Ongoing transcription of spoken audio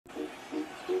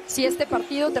Si este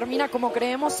partido termina como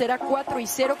creemos, será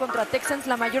 4-0 contra Texans,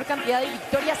 la mayor cantidad de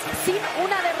victorias sin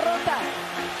una derrota.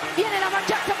 Viene Lamar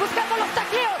Jackson buscando los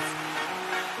tacleos.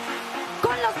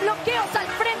 Con los bloqueos al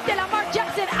frente, Lamar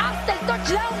Jackson hasta el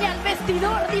touchdown y al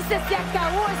vestidor dice: se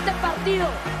acabó este partido.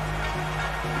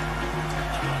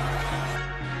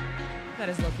 That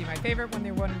is low-key my favorite, when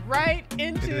they run right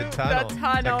into the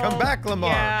tunnel. Come back,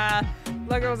 Lamar. Yeah.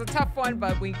 Look, it was a tough one,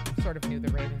 but we sort of knew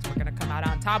the Ravens were going to come out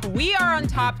on top. We are on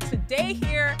top today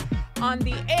here on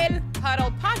the El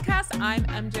Huddle podcast. I'm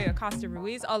MJ Acosta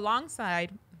Ruiz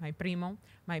alongside my primo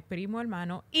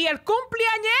hermano, y el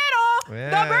cumpleañero,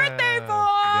 the birthday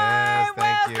boy. Yes,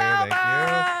 thank you.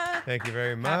 Wilson. Thank you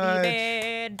very much.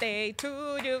 Happy birthday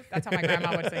to you. That's how my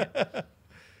grandma would say it.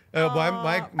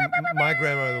 My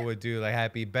grandmother would do like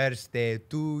happy birthday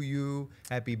to you,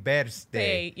 happy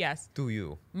birthday yes. to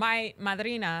you. My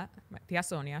madrina, Tia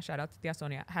Sonia, shout out to Tia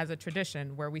Sonia, has a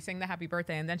tradition where we sing the happy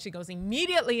birthday and then she goes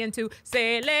immediately into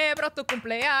celebro tu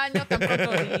cumpleaños tan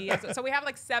pronto días. So we have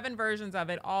like 7 versions of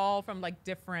it, all from like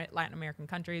different Latin American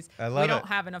countries. I love We don't it.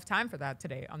 have enough time for that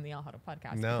today on the El Huddle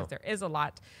podcast No. because there is a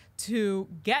lot to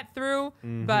get through.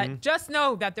 But just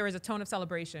know that there is a tone of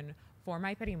celebration for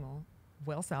my primo,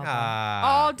 Will Selva,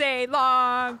 all day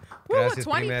long. Woo, Gracias,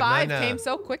 25 prima came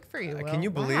so quick for you, Will. Can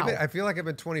you believe Wow. it? I feel like I've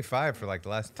been 25 for like the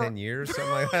last 10 years,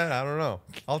 something like that. I don't know.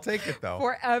 I'll take it though.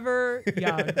 Forever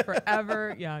young,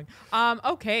 forever young.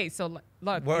 Okay, so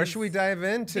look. Where should we dive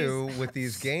into with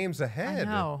these games ahead?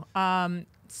 I know.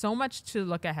 So much to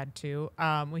look ahead to.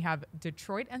 We have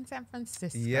Detroit and San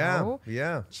Francisco.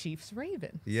 Yeah. Chiefs,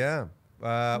 Ravens. Yeah.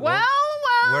 Well,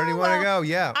 where do you want to go?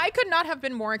 Yeah. I could not have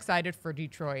been more excited for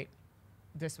Detroit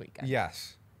this weekend.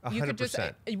 Yes. 100%. You could just,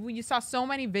 you saw so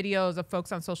many videos of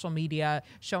folks on social media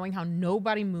showing how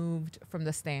nobody moved from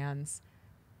the stands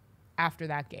after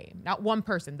that game. Not one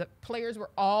person. The players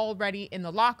were already in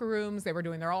the locker rooms. They were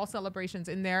doing their all celebrations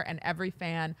in there, and every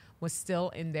fan was still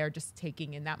in there just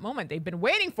taking in that moment. They've been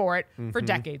waiting for it for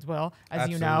decades, Will, as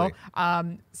you know.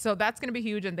 So that's going to be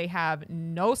huge, and they have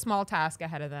no small task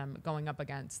ahead of them going up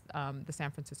against the San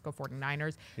Francisco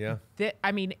 49ers. Yeah.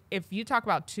 I mean, if you talk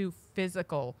about 2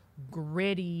 physical,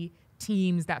 gritty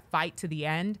teams that fight to the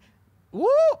end, woo,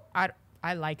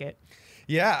 I like it.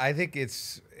 Yeah, I think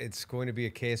it's going to be a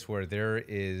case where there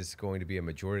is going to be a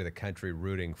majority of the country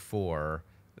rooting for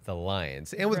the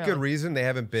Lions. And with good reason. They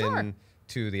haven't been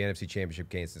to the NFC Championship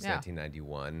game since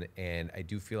 1991. And I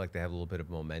do feel like they have a little bit of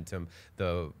momentum.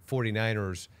 The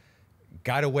 49ers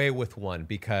got away with one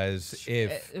because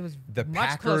if the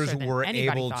Packers were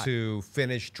able to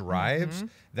finish drives,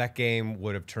 that game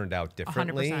would have turned out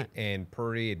differently. 100%. And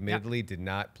Purdy admittedly did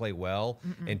not play well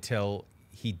until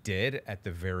he did at the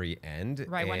very end.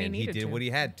 Right, when he needed did to. what he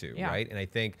had to, right? And I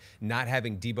think not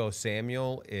having Deebo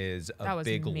Samuel is a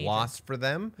big loss for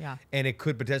them. Yeah. And it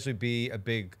could potentially be a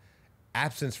big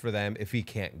absence for them if he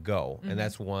can't go. And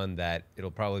that's one that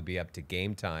it'll probably be up to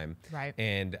game time. Right.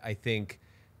 And I think,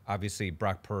 obviously,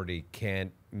 Brock Purdy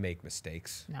can't make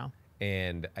mistakes. No.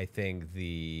 And I think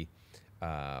the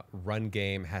run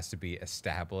game has to be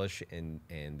established, and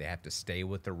they have to stay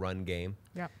with the run game.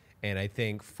 Yeah. And I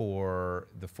think for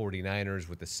the 49ers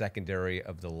with the secondary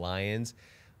of the Lions,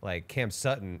 like Cam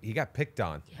Sutton, he got picked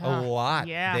on a lot.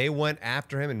 Yeah. They went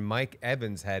after him, and Mike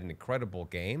Evans had an incredible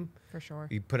game. For sure.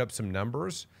 He put up some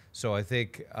numbers. So I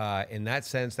think in that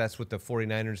sense, that's what the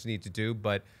 49ers need to do.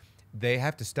 But they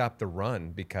have to stop the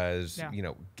run because, you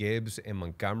know, Gibbs and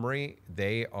Montgomery,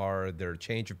 they are their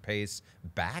change of pace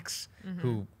backs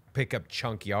who pick up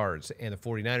chunk yards. And the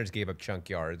 49ers gave up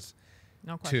chunk yards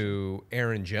to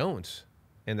Aaron Jones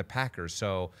and the Packers.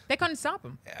 So they couldn't stop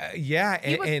him. He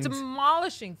was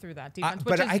demolishing through that defense,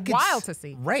 which is wild to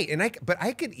see. Right, but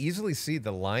I could easily see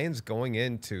the Lions going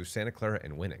into Santa Clara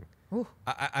and winning.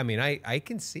 I mean, I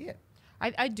can see it.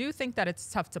 I do think that it's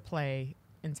tough to play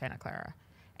in Santa Clara.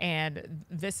 And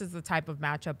this is the type of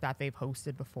matchup that they've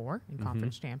hosted before in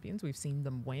conference champions. We've seen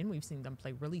them win. We've seen them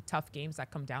play really tough games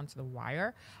that come down to the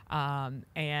wire.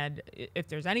 And if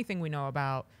there's anything we know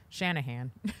about Shanahan,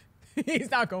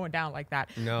 he's not going down like that.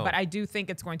 No. But I do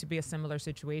think it's going to be a similar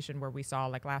situation where we saw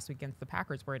like last week against the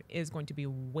Packers, where it is going to be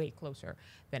way closer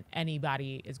than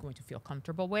anybody is going to feel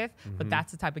comfortable with. But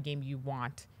that's the type of game you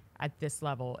want at this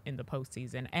level in the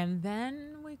postseason. And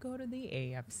then we go to the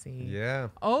AFC. Yeah.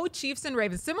 Oh, Chiefs and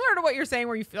Ravens. Similar to what you're saying,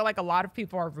 where you feel like a lot of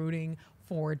people are rooting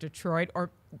for Detroit, or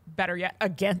better yet,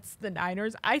 against the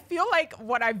Niners. I feel like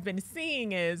what I've been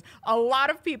seeing is a lot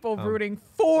of people rooting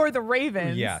for the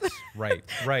Ravens. Yes, right.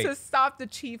 To stop the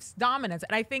Chiefs' dominance.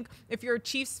 And I think if you're a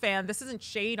Chiefs fan, this isn't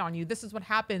shade on you. This is what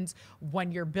happens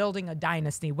when you're building a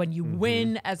dynasty, when you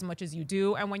win as much as you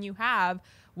do, and when you have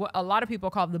what a lot of people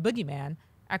call the boogeyman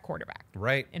at quarterback.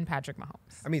 Right. In Patrick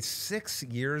Mahomes. I mean, 6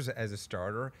 years as a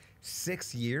starter,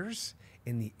 6 years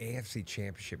in the AFC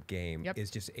Championship game is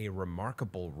just a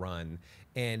remarkable run.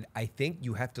 And I think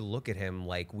you have to look at him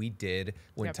like we did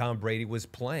when Tom Brady was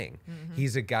playing.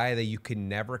 He's a guy that you can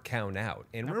never count out.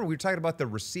 And remember, we were talking about the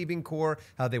receiving core,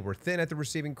 how they were thin at the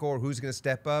receiving core, who's going to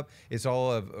step up. It's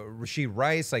all of Rashee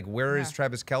Rice, like where is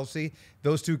Travis Kelce?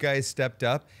 Those two guys stepped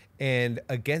up. And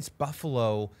against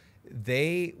Buffalo,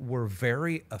 they were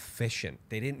very efficient.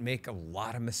 They didn't make a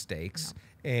lot of mistakes.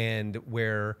 And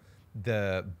where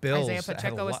the Bills, Isaiah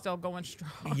Pacheco is still going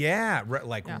strong. Yeah,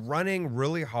 running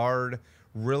really hard,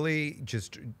 really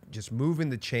just moving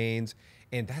the chains.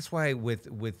 And that's why with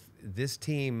this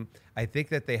team, I think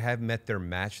that they have met their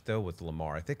match, though, with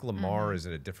Lamar. I think Lamar is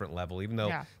at a different level, even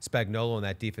though Spagnuolo and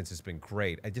that defense has been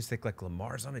great. I just think like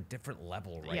Lamar's on a different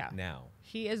level right now.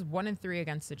 He is 1-3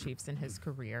 against the Chiefs in his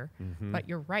career, but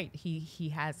you're right. He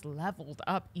has leveled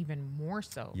up even more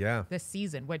so this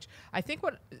season, which I think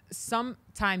what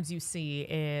sometimes you see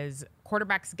is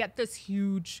quarterbacks get this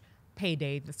huge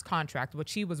payday, this contract,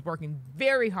 which he was working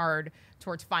very hard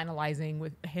towards finalizing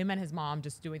with him and his mom,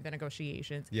 just doing the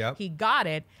negotiations. He got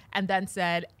it and then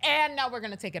said, and now we're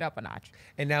going to take it up a notch.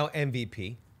 And now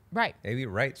MVP. Right. Maybe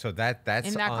right. So that's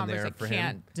in that on there for him.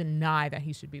 Can't deny that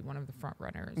he should be one of the front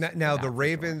runners. Now the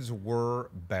Ravens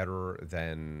were better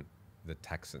than the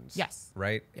Texans. Yes.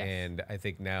 Right? Yes. And I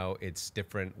think now it's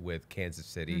different with Kansas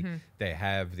City. They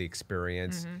have the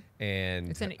experience and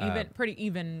it's an pretty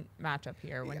even matchup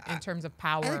here in terms of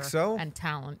power and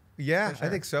talent. Yeah, sure. I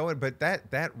think so. But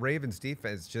that Ravens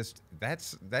defense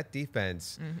that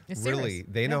defense really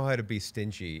they know how to be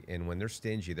stingy, and when they're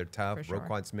stingy, they're tough.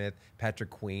 Roquan Smith, Patrick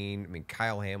Queen,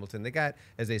 Kyle Hamilton. They got,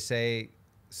 as they say,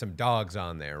 some dogs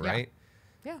on there, right?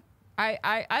 Yeah.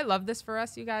 I love this for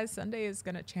us, you guys. Sunday is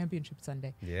championship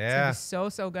Sunday. Yeah. It's gonna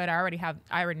be so good. I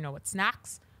already know what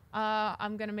snacks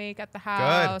I'm gonna make at the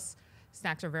house. Good.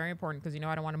 Snacks are very important because I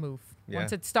don't want to move.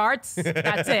 Once it starts,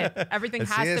 that's it. Everything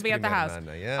has to be at the house.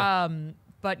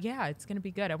 But yeah, it's gonna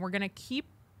be good, and we're gonna keep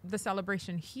the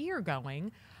celebration here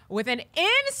going with an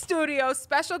in-studio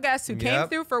special guest who came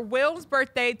through for Will's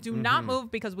birthday. Do not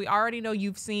move, because we already know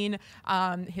you've seen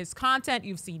his content,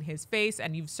 you've seen his face,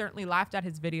 and you've certainly laughed at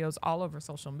his videos all over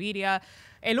social media.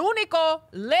 El único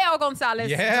Leo Gonza lez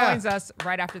joins us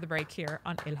right after the break here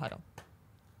on El Huddle.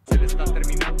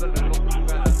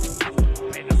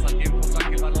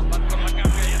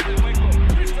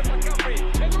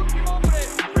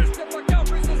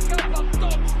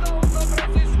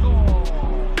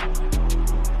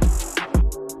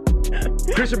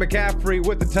 Christian McCaffrey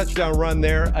with the touchdown run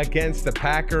there against the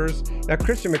Packers. Now,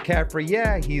 Christian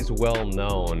McCaffrey, he's well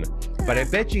known, but I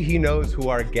bet you he knows who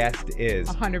our guest is.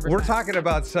 100%. We're talking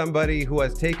about somebody who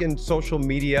has taken social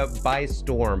media by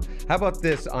storm. How about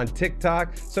this on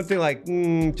TikTok? Something like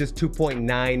just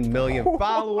 2.9 million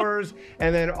followers.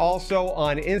 And then also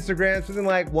on Instagram, something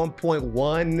like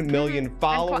 1.1 million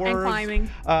followers. And climbing.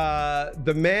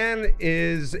 The man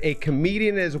is a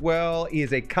comedian as well. He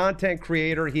is a content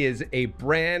creator. He is a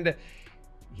brand.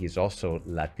 He's also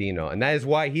Latino, and that is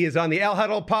why he is on the El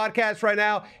Huddle podcast right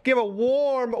now. Give a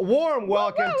warm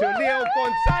welcome to Leo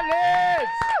Gonza lez.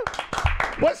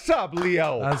 What's up,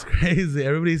 Leo? That's crazy.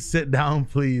 Everybody sit down,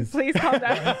 please. Please calm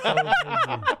down.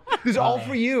 This is all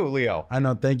for you, Leo. I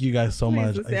know. Thank you guys so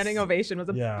much. The standing ovation was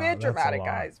a bit dramatic,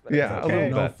 guys. But a little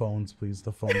bit. No phones, please.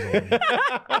 The phones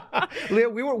are Leo,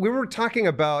 we were talking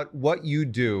about what you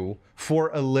do for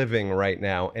a living right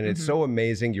now, and it's so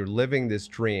amazing. You're living this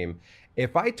dream.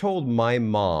 If I told my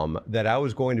mom that I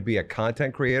was going to be a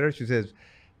content creator, she says,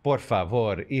 "Por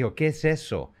favor, hijo, ¿qué es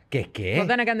eso? ¿Qué? Well,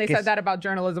 then again, they said that about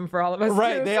journalism for all of us.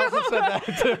 Right, too, they also said that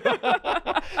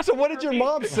too. So what did your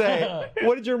mom say?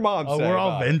 What did your mom say? We're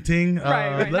all venting.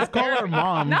 Right. Let's call our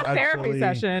moms. Not actually. therapy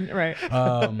session, right?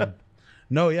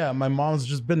 No, yeah, my mom's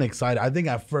just been excited. I think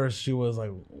at first she was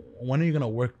like, "When are you gonna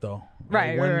work though?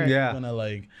 Right, when right. are you gonna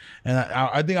like?" And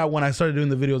I think when I started doing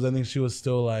the videos, I think she was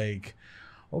still like,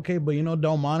 "Okay, but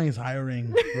Del Monte's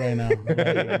hiring right now. Like,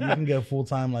 you can get full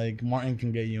time. Like Martin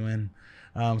can get you in."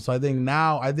 So I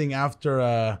think after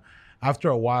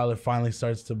a while, it finally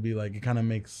starts to be like, it kind of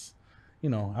makes,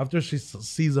 after she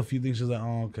sees a few things, she's like,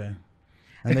 "Oh, okay."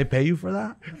 And they pay you for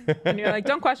that? And you're like,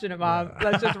 "Don't question it, Mom.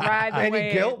 Let's just ride the wave."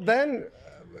 Any guilt then?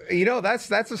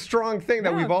 That's a strong thing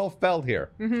that we've all felt here.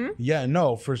 Yeah,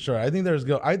 no, for sure. I think there's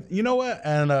guilt. You know what?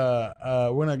 And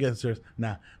we're not getting serious.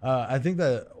 Nah. I think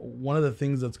that one of the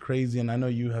things that's crazy, and I know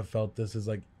you have felt this, is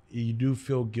like you do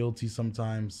feel guilty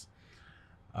sometimes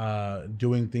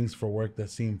doing things for work that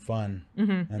seem fun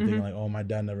and thinking like, "Oh, my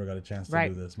dad never got a chance to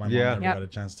do this. My mom never got a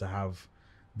chance to have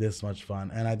this much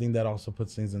fun. And I think that also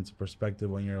puts things into perspective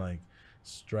when you're like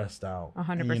stressed out.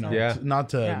 100%. You know, Yeah. not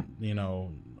to, you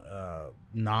know,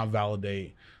 not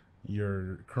validate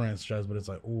your current stress, but it's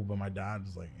like, oh, but my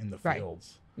dad's like in the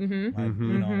fields. Mm-hmm. Like,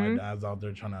 you know, my dad's out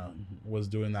there was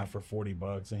doing that for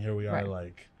 $40, and here we are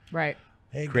like,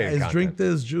 hey Creative guys, drink content.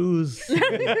 this juice.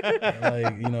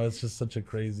 Like, you know, it's just such a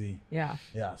crazy. Yeah.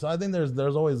 So I think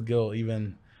there's always guilt,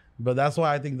 even, but that's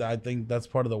why I think that's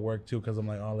part of the work too, because I'm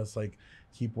like, oh, let's like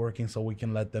keep working so we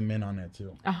can let them in on it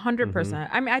too. 100%.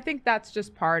 I mean, I think that's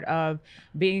just part of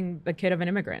being the kid of an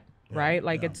immigrant, right?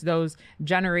 Like it's those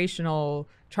generational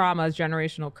traumas,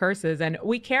 generational curses, and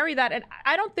we carry that. And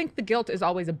I don't think the guilt is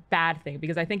always a bad thing,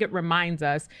 because I think it reminds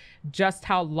us just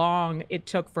how long it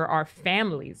took for our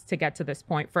families to get to this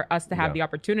point, for us to have the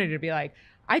opportunity to be like,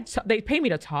 they pay me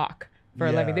to talk for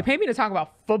a living. They pay me to talk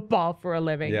about football for a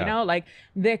living, you know? Like,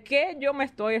 de que yo me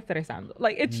estoy estresando?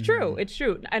 Like, it's true. It's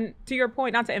true. And to your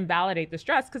point, not to invalidate the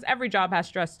stress, because every job has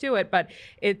stress to it, but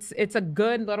it's a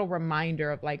good little reminder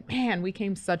of like, man, we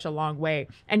came such a long way.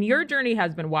 And your journey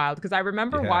has been wild, because I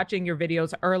remember watching your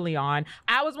videos early on.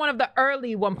 I was one of the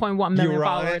early 1.1 million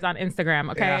followers on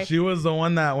Instagram, okay? Yeah, she was the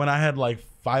one that when I had like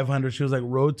 500, she was like,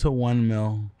 road to 1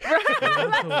 mil.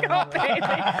 Let's go, baby.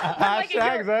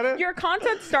 Hashtag, is that it? Your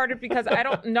content started because I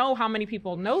don't know how many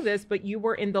people know this, but you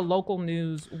were in the local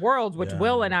news world, which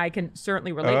Will and I can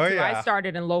certainly relate to. I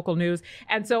started in local news.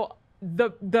 And so the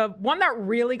one that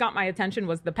really got my attention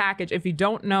was the package. If you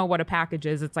don't know what a package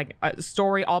is, it's like a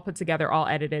story all put together, all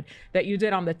edited, that you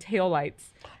did on the taillights.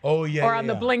 Oh, yeah. Or on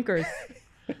the blinkers.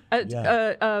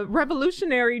 A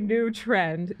revolutionary new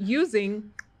trend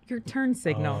using your turn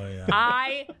signal. Oh, yeah.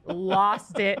 I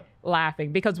lost it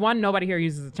laughing, because one, nobody here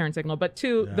uses a turn signal, but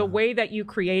two, the way that you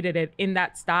created it in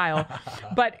that style.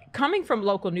 But coming from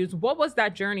local news, what was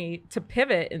that journey to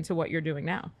pivot into what you're doing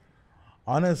now?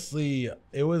 Honestly,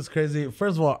 it was crazy.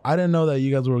 First of all, I didn't know that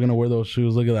you guys were gonna wear those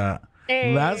shoes. Look at that.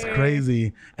 Hey. That's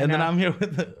crazy. And then I'm here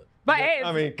with the. But hey,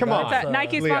 I mean, come on. it's a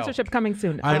Nike Leo. sponsorship coming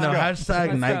soon. I know. Let's go.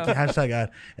 Hashtag Nike. go. Hashtag ad.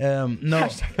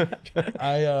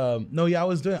 No, I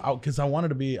was doing, because I wanted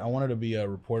to be a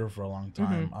reporter for a long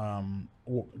time.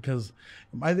 Because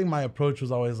I think my approach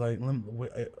was always like,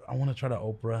 I want to try to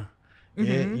Oprah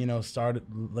it, you know, start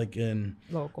like in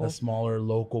a smaller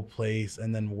local place,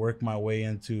 and then work my way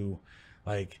into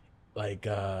like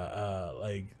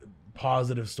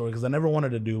positive story, because I never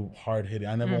wanted to do hard hitting.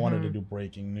 I never wanted to do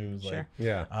breaking news. Sure.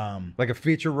 Like a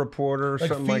feature reporter or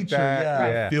something like that.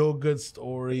 Yeah. Feel good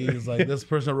stories. Like, this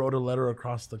person wrote a letter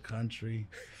across the country.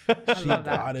 She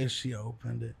got it. She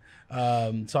opened it.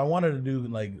 So I wanted to do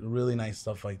like really nice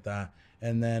stuff like that.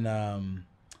 And then I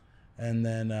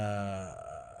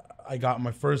got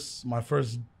my first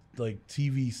like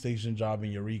TV station job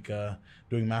in Eureka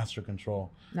doing master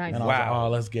control. Nice. And I was like, oh,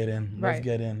 let's get in.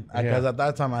 Because at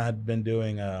that time I had been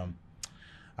doing, I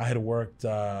had worked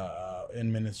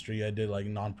in ministry. I did like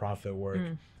nonprofit work.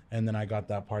 And then I got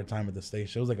that part-time at the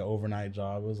station. It was like an overnight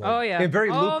job. It was like, And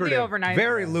very lucrative. The overnight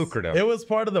Very ones. lucrative. it was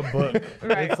part of the book.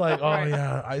 Right. It's like, oh Right.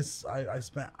 yeah, I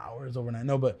spent hours overnight.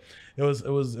 No, but it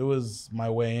was my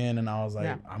way in, and I was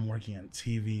like, I'm working on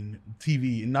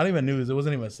TV, not even news. It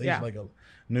wasn't even a station like a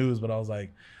news, but I was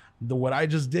like, what I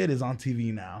just did is on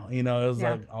TV now. You know, it was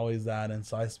like always that. And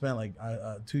so I spent like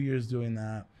 2 years doing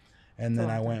that, and then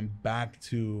I went back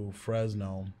to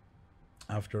Fresno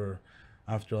after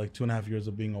like 2.5 years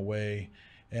of being away.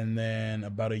 And then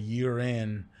about a year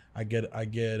in, I get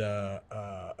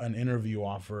an interview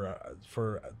offer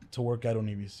to work at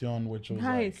Univision, which was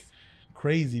like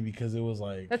crazy, because it was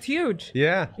like, That's huge.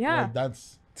 Yeah. like,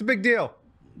 it's a big deal.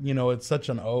 You know, it's such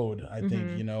an ode, I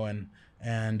think, you know, and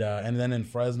then in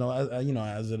Fresno, you know,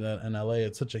 as in LA,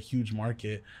 it's such a huge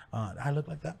market. I look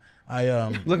like that.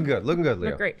 Looking good, Leo.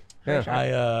 Look great.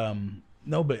 Yeah.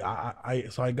 No, but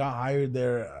so I got hired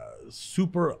there,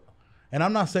 super, and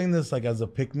I'm not saying this like as a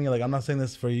pick me, like I'm not saying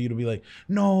this for you to be like,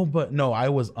 no, I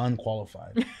was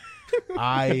unqualified.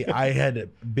 I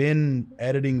had been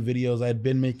editing videos, I had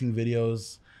been making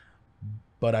videos,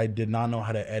 but I did not know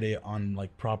how to edit on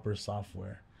like proper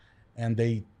software. And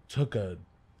they took I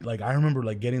remember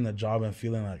like getting the job and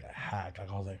feeling like a hack.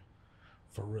 Like I was like,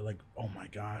 for real, like, oh my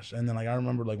gosh. And then like I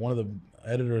remember like one of the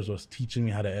editors was teaching me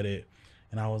how to edit,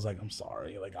 and I was like, I'm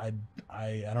sorry, like I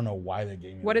don't know why they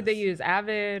gave me. What did they use?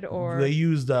 Avid or? They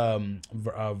used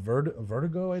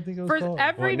Vertigo, I think it was called.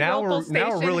 Every local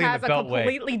station has a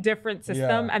completely different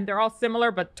system, and they're all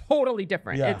similar but totally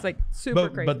different. It's like super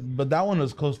crazy. But that one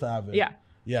was close to Avid.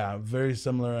 Yeah, very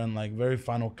similar and like very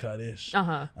Final Cut-ish.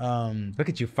 Look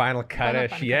at you, Final Cut-ish.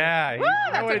 Final Yeah, Cut.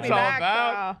 you know what it's all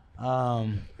about.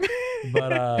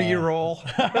 But B-roll.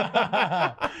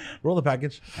 roll the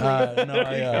package.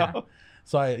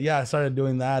 So I started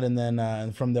doing that, and then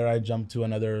and from there I jumped to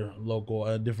another local,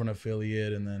 a different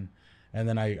affiliate, and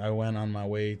then I went on my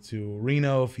way to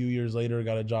Reno a few years later,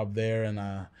 got a job there,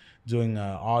 and doing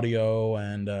audio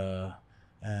and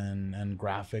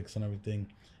graphics and everything,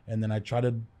 and then I tried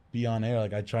to be on air,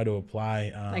 like I tried to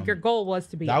apply. Like your goal was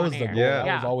to be that on was air. the goal. Yeah.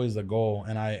 That was always the goal,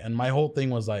 and my whole thing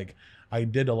was like I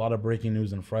did a lot of breaking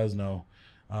news in Fresno.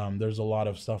 There's a lot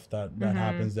of stuff that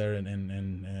happens there,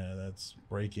 and that's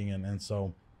breaking, and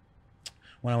so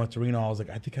when I went to Reno, I was like,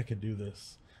 I think I could do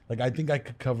this. Like I think I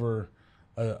could cover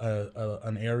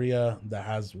an area that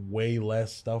has way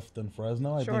less stuff than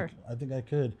Fresno. I think I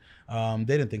could.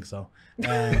 They didn't think so,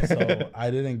 and so I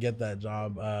didn't get that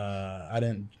job. I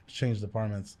didn't change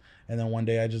departments, and then one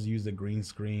day I just used a green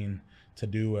screen to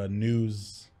do a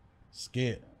news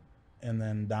skit, and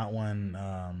then that one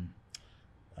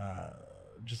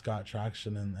just got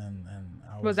traction, and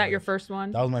I Was that like, your first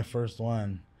one? That was my first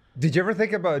one. Did you ever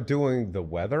think about doing the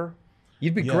weather?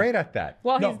 You'd be great at that.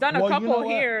 Well, he's done a couple you know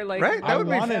here. Like, Right? That would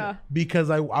be fun. Because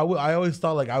I always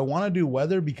thought like I want to do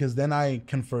weather because then I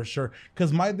can for sure.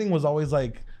 Because my thing was always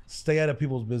like stay out of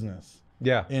people's business.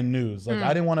 Yeah. In news, like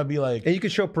I didn't want to be like. And you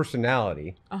could show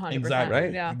personality. 100%. Exactly.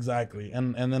 Right? Yeah. Exactly.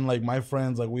 And then like my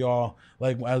friends, like we all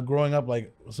like growing up,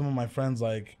 like some of my friends,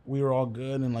 like we were all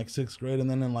good in like 6th grade, and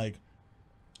then in like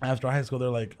after high school, they're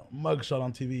like mugshot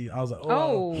on TV. I was like,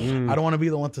 oh. I don't want to be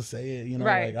the one to say it, you know?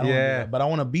 Right. Like, I don't wanna do that. But I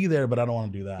want to be there, but I don't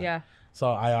want to do that. Yeah. So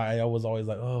I was always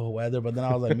like, oh, weather. But then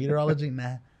I was like, meteorology?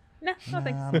 Nah. No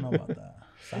thanks. I don't know about that.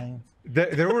 Science.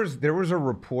 There was a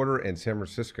reporter in San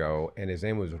Francisco, and his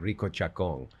name was Rico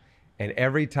Chacon. And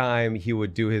every time he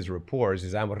would do his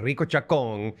reports, I'm Rico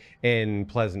Chacon in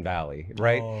Pleasant Valley,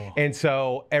 right? Oh. And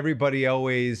so everybody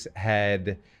always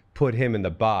had put him in the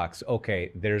box.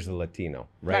 Okay, there's the Latino,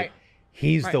 right?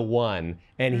 He's the one,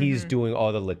 and he's doing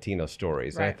all the Latino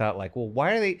stories. And I thought, like, well,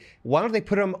 why don't they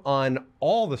put him on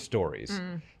all the stories?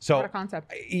 So What a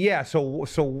concept. Yeah.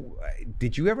 So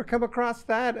did you ever come across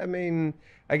that? I mean,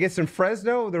 I guess in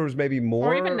Fresno there was maybe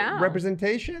more even now.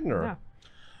 representation, or.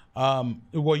 Yeah.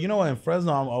 Well, you know, in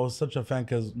Fresno, I was such a fan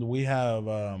because we have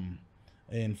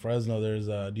in Fresno. There's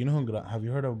do you know who? Have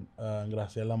you heard of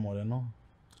Graciela Moreno?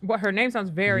 What, her name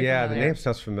sounds very Yeah, familiar. the name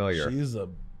sounds familiar. She's a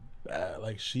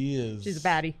like she is. She's a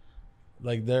baddie.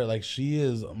 Like she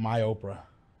is my Oprah.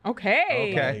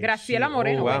 Okay. Okay. Graciela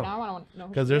Moreno. Oh, wow. Wait, now I want to know who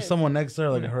Because she there's is. someone next to her,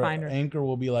 like her find her. anchor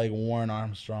will be like Warren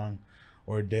Armstrong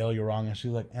or Dale You're Wrong, and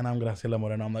she's like, and I'm Graciela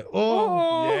Moreno. I'm like,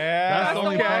 oh, Yeah, that's the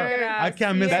only part. I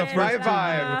can't miss the That's my first 2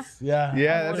 vibe. minutes. Yeah.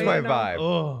 Yeah, that's my vibe.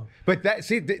 Oh. But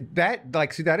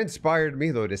that inspired me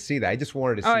though to see that. I just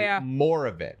wanted to see more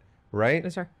of it, right?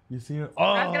 That's her. You see her? That's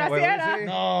Oh, Wait, Graciela. what is he?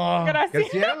 no. Graciela.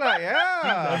 Graciela,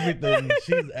 yeah. Everything.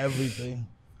 She's everything.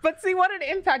 But see what an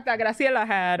impact that Graciela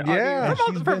had Yeah. on She's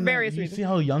you. For been- various you reasons. see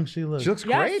how young she looks? She looks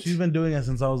Yes. great. She's been doing it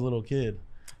since I was a little kid.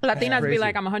 Latinas be crazy.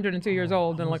 like, I'm 102 years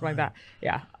old and look like that.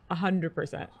 Yeah,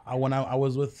 100%. When I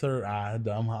was with her,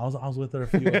 dumb. I was with her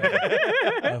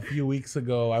a few weeks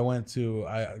ago. I went to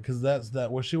because that's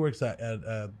where she works at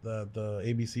the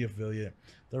ABC affiliate.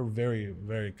 They're very,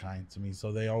 very kind to me.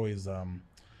 So they always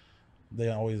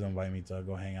invite me to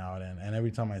go hang out, and every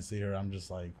time I see her, I'm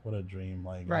just like, what a dream!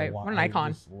 Like, Right, what an icon.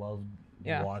 I just loved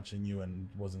watching you and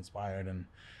was inspired, and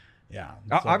yeah.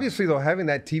 Obviously, though, having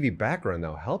that TV background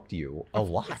though helped you a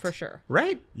lot, For sure.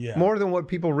 right? Yeah. More than what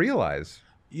people realize.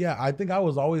 Yeah, I think I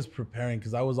was always preparing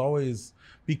because I was always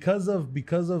because of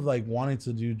like wanting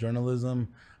to do journalism.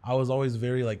 I was always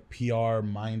very like PR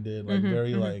minded, like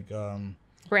very like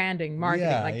Branding, marketing,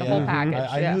 like the whole package.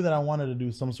 I knew that I wanted to do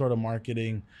some sort of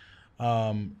marketing.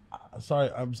 Sorry,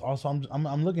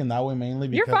 I'm looking that way mainly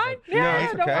because You're fine. Yeah,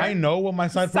 it's don't okay. worry. I know what my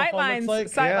side profile Sightlines.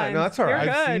 looks like. Sightlines. no, that's all right.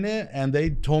 You're I've good. seen it, and they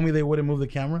told me they wouldn't move the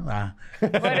camera.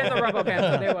 But it is a RoboCam,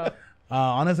 so they will.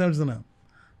 Honestly, I'm just gonna.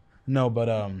 No,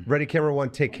 but Ready, camera one,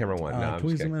 take camera one. No, I'm can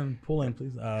we just zoom kidding. in? Pull in,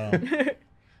 please.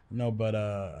 No, but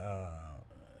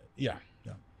yeah.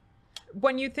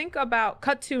 When you think about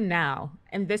cut to now,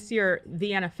 and this year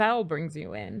the NFL brings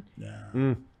you in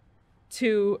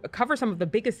to cover some of the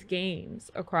biggest games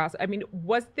across. I mean,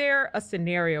 was there a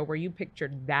scenario where you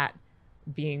pictured that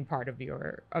being part of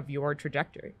your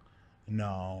trajectory?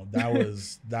 No, that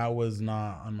was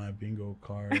not on my bingo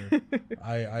card.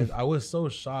 I was so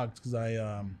shocked because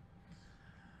I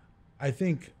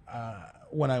think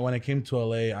when I came to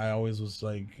LA, I always was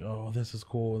like, oh, this is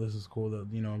cool, that,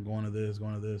 you know, going to this,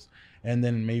 and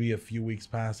then maybe a few weeks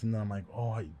passed, and then I'm like,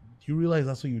 oh, you realize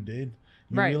that's what you did?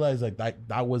 You realize like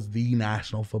that was the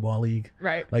National Football League,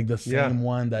 Right. like the same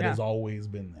one that has always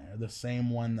been there, the same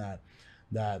one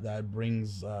that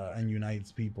brings and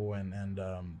unites people, and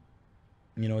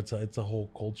you know, it's a whole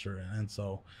culture. And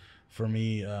so for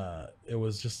me, it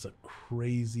was just a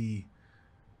crazy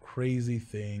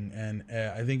thing. And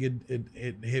I think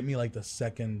it hit me like the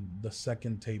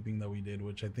second taping that we did,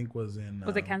 which I think was in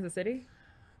Was it Kansas City?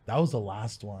 That was the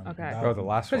last one. Okay. The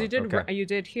last one. Because you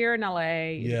did here in LA,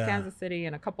 you did Yeah. Kansas City,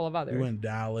 and a couple of others. We went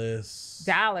Dallas.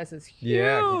 Dallas is huge.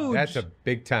 Yeah, that's a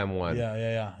big time one.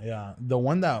 Yeah. The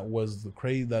one that was the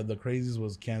craziest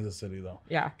was Kansas City though.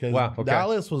 Yeah. Because Wow, okay.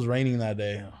 Dallas was raining that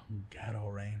day. Ghetto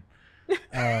rain.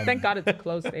 Thank God it's a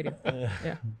closed stadium.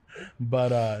 Yeah.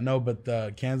 But no, but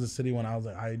the Kansas City one, I was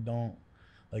like, I don't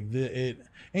like it.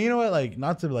 And you know what? Like,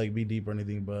 not to like be deep or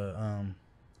anything, but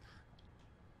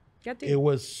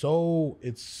it's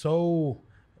so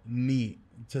neat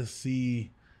to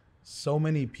see so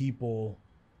many people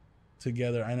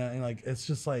together, and like it's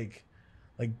just like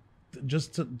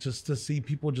just to see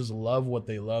people just love what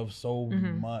they love so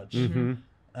much.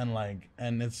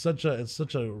 And it's such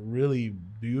a really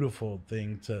beautiful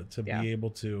thing to be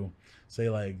able to say,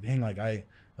 like, dang, like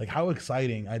how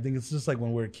exciting. I think it's just like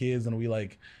when we're kids and we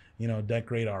like, you know,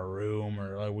 decorate our room,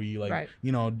 or like we like,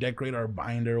 you know, decorate our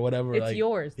binder or whatever. It's like,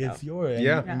 yours. Though. It's yours.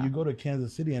 And you go to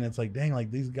Kansas City and it's like, dang,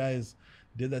 like these guys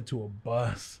did that to a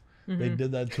bus. They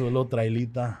did that to a little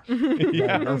trailita.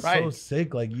 That's so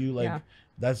sick. Like you, like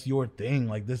that's your thing.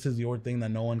 Like this is your thing that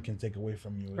no one can take away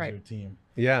from you as your team.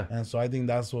 Yeah. And so I think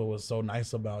that's what was so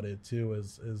nice about it too,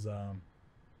 is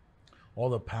all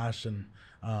the passion.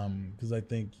 Because I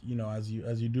think, you know, as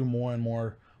you do more and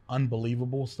more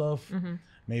unbelievable stuff,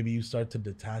 maybe you start to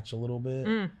detach a little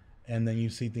bit, and then you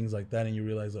see things like that and you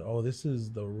realize that, oh, this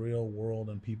is the real world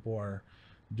and people are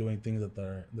doing things that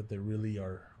they really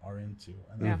are into,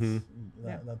 and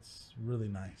that's really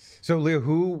nice. So Leo,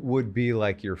 who would be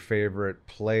like your favorite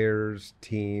players,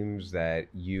 teams that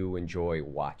you enjoy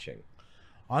watching?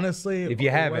 Honestly, if you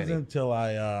have it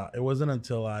wasn't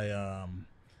until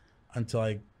until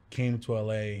I came to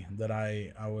LA that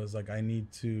I was like, I need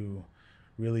to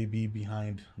really be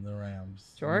behind the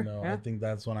Rams. Sure. You know, I think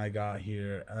that's when I got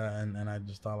here, and I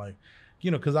just thought, like,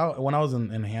 you know, because when I was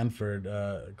in Hanford,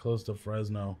 close to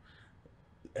Fresno,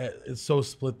 it's so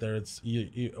split there. It's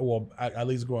well, at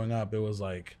least growing up, it was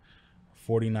like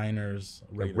 49ers,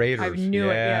 Raiders. I knew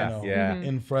it. You Yeah. know,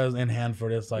 in Fresno, in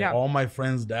Hanford, it's like all my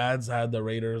friends' dads had the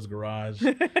Raiders garage,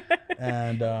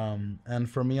 and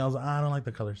for me, I was like, I don't like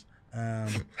the colors. So I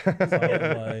was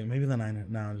like, maybe the Niners.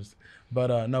 No, just.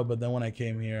 But no. But then when I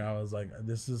came here, I was like,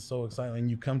 this is so exciting.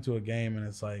 And you come to a game, and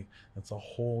it's like it's a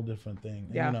whole different thing.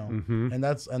 And, you know, and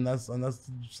that's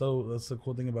the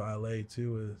cool thing about LA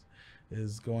too,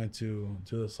 is going to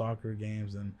the soccer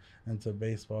games and to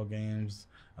baseball games.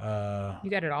 You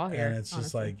get it all here. And it's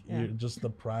just like just the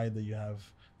pride that you have,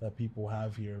 that people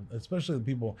have here, especially the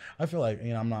people. I feel like,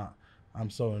 you know, I'm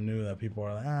so new that people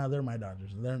are like, they're my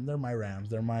Dodgers, they're my Rams,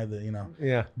 they're my you know.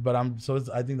 Yeah. But I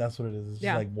think that's what it is. It's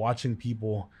just like watching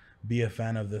people be a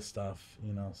fan of this stuff,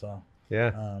 you know. So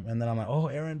and then I'm like, oh,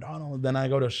 Aaron Donald. Then I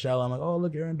go to Shell. I'm like, oh,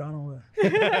 look, Aaron Donald.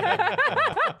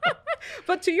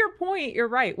 But to your point, you're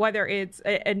right. Whether it's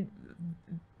and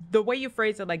the way you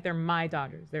phrase it, like they're my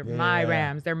Dodgers, they're my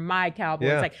Rams, they're my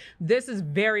Cowboys. Like this is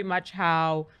very much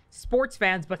how sports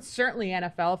fans, but certainly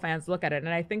NFL fans look at it.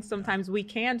 And I think sometimes we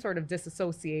can sort of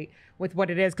disassociate with what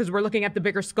it is because we're looking at the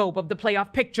bigger scope of the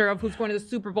playoff picture of who's going to the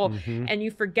Super Bowl. And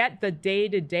you forget the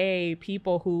day-to-day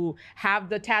people who have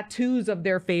the tattoos of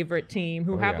their favorite team,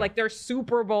 who have like their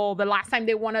Super Bowl, the last time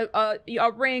they won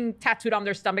a ring tattooed on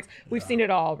their stomachs. We've seen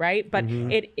it all, right? But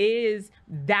it is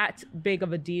that big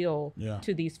of a deal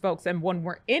to these folks. And when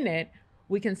we're in it,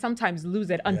 we can sometimes lose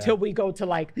it until we go to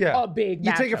like a big matchup.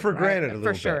 You take it for granted a little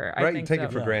for bit, sure. right? I think You take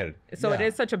it for granted. So it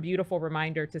is such a beautiful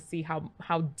reminder to see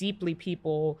how deeply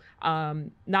people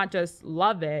not just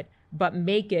love it, but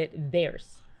make it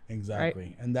theirs.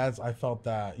 Exactly. Right? And I felt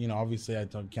that, you know, obviously I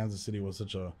thought Kansas City was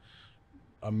such a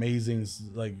amazing,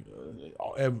 like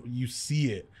you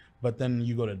see it, but then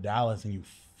you go to Dallas and you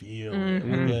feel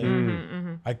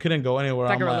it. I couldn't go anywhere.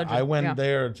 Like I went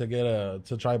there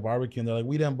to try barbecue, and they're like,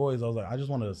 "We them boys." I was like, "I just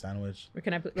wanted a sandwich."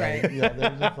 Can I put they're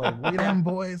just like, "We them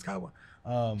boys."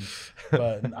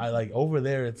 But I like over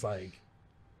there, it's like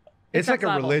it's like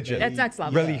a religion. It's next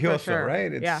level, religioso,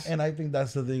 right? And I think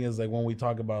that's the thing is like when we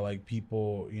talk about like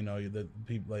people, you know, that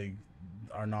people like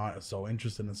are not so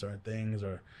interested in certain things,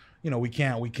 or you know, we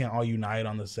can't all unite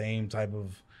on the same type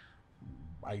of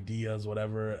ideas,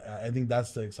 whatever. I think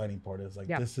that's the exciting part. Is like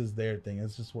this is their thing.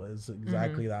 It's just it's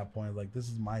exactly that point. Like this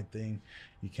is my thing.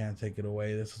 You can't take it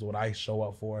away. This is what I show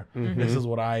up for. This is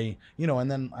what I, you know. And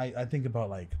then I think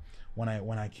about like when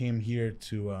I came here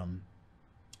to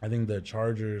I think the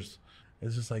Chargers,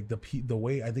 it's just like the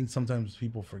way I think sometimes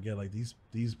people forget, like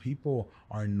these people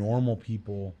are normal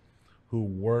people who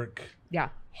work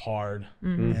hard,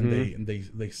 and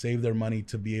they save their money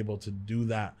to be able to do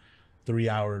that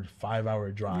 3-hour,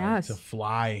 5-hour drive to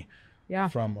fly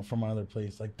from another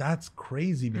place. Like that's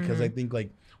crazy, because I think like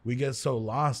we get so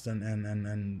lost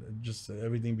and just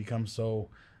everything becomes so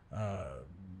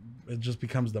it just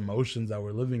becomes the motions that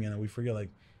we're living in, and we forget like,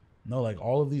 no, like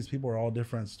all of these people are all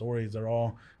different stories. They're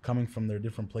all coming from their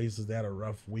different places. They had a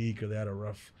rough week, or they had a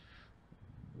rough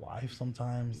life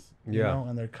sometimes, you know,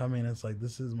 and they're coming. It's like,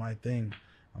 this is my thing.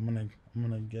 I'm gonna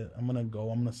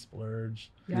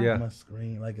splurge. I'm gonna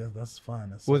scream. Like that's fun.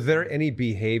 That's Was there any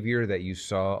behavior that you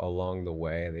saw along the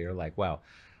way that you're like, wow,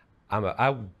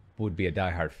 I would be a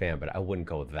diehard fan, but I wouldn't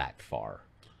go that far?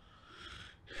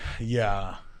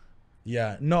 Yeah.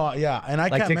 And I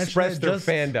like can't to mention express it their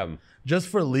fandom. Just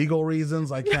for legal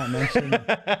reasons, I can't mention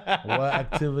what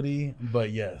activity,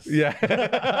 but yes.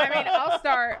 I mean, I'll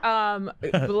start.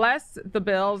 Bless the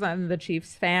Bills and the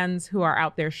Chiefs fans who are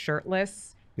out there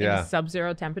shirtless in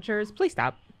sub-zero temperatures. Please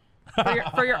stop.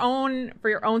 For your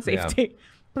own safety.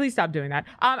 Please stop doing that.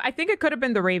 I think it could have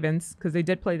been the Ravens, because they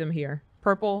did play them here.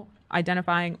 Purple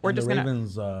identifying. We're just gonna.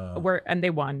 Ravens, and they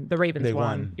won. The Ravens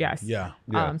won. Yes. Yeah.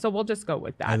 So we'll just go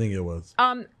with that. I think it was.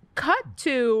 Cut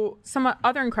to some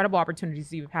other incredible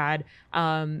opportunities you've had.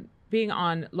 Being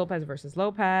on Lopez versus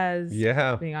Lopez.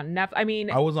 Yeah. Being on Netflix. I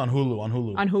mean, I was on Hulu.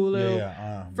 On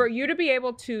Hulu. For you to be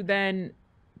able to then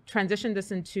transition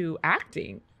this into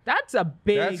acting, that's a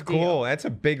big deal. That's cool. That's a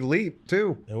big leap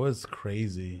too. It was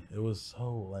crazy. It was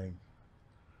so like.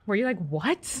 Were you like,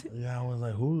 what? Yeah, I was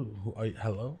like, who are you,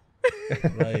 hello?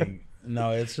 Like,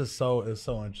 no, it's so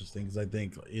interesting, because I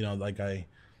think, you know, like I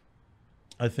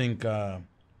think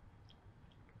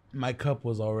my cup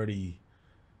was already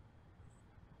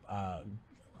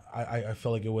I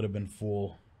felt like it would have been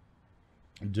full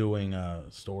doing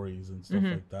stories and stuff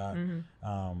like that.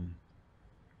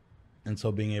 And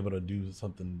so being able to do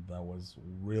something that was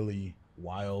really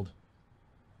wild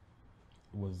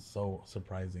was so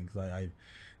surprising, because I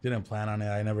didn't plan on it.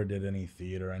 I never did any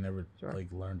theater. I never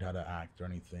like learned how to act or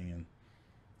anything,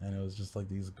 and it was just like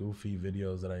these goofy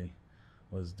videos that I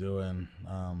was doing.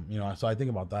 You know, so I think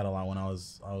about that a lot when I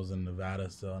was in Nevada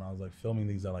still, and I was like filming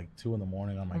these at like 2 a.m.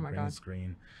 on my green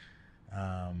screen.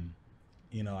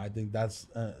 You know, I think that's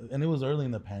and it was early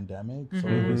in the pandemic,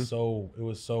 so it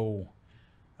was so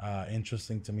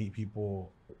interesting to meet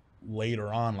people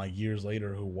later on, like years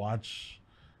later, who watch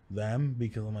them,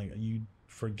 because I'm like, you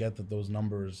forget that those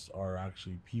numbers are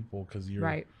actually people, because you're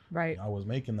right. I was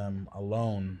making them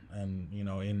alone, and you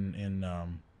know, in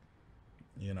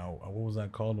you know, what was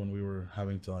that called when we were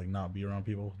having to like not be around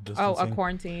people? Distancing? Oh, a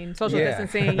quarantine, social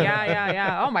distancing.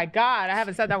 Yeah. Oh my God, I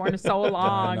haven't said that word in so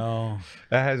long. I know.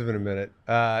 That has been a minute.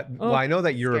 Well, I know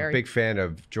that you're a big fan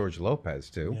of George Lopez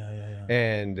too. Yeah.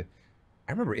 And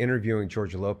I remember interviewing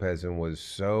George Lopez and was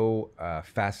so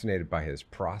fascinated by his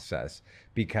process,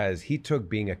 because he took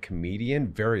being a comedian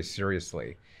very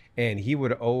seriously. And he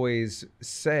would always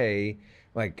say,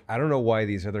 like, I don't know why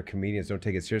these other comedians don't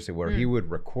take it seriously, where he would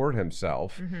record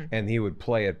himself and he would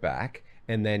play it back,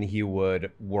 and then he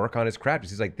would work on his craft.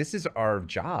 He's like, this is our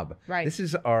job. Right. This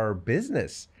is our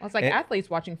business. Well, it's like athletes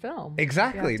watching film.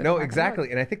 Exactly. No,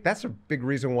 exactly. And I think that's a big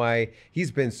reason why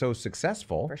he's been so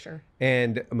successful. For sure.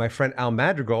 And my friend Al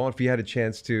Madrigal, if you had a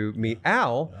chance to meet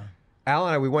Al, Al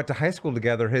and I, we went to high school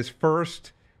together. His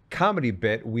first comedy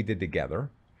bit we did together.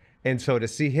 And so to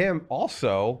see him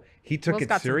also, he took it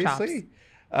seriously.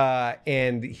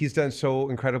 And he's done so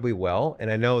incredibly well.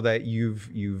 And I know that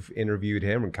you've interviewed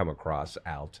him and come across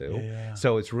Al too. Yeah.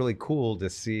 So it's really cool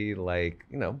to see, like,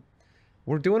 you know,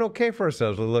 we're doing okay for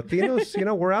ourselves. We're Latinos, you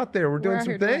know, we're out there. We're doing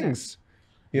some things.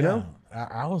 You know?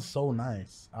 Al was so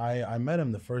nice. I met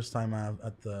him the first time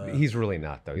at the... He's really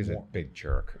not, though. He's a big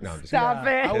jerk. No, I'm just Stop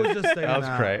it. I was just saying that. Was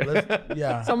great.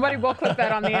 Yeah. Somebody will clip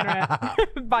that on the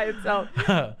internet by itself.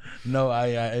 No,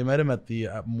 I met him at the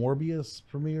Morbius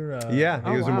premiere. He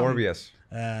was in Morbius.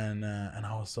 And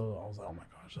I was like, oh my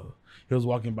gosh. So he was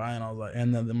walking by, and I was like,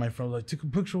 and then my friend was like, take a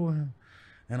picture with him.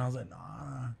 And I was like,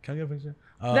 nah, can I get a picture?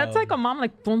 That's like a mom,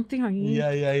 like, ponte ahí.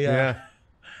 Yeah.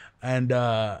 And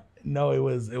no, it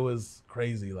was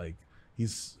crazy. Like,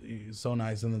 he's so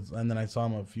nice. And then I saw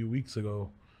him a few weeks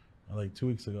ago, like 2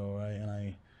 weeks ago, right? And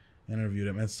I interviewed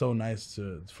him. It's so nice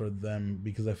for them,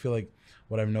 because I feel like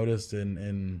what I've noticed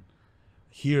in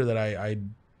here that I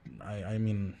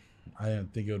mean, I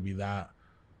didn't think it would be that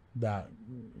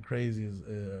crazy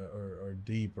or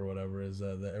deep or whatever, is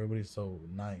that everybody's so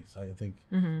nice. I think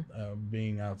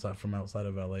being outside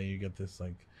of LA, you get this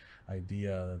like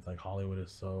idea that like Hollywood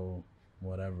is so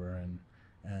whatever, and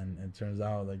it turns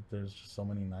out like there's just so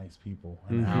many nice people,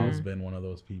 and Al's been one of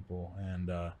those people,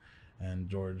 and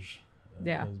George.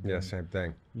 Yeah. Been, same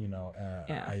thing. You know,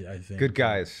 I think good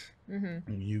guys.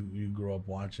 You grew up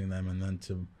watching them, and then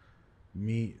to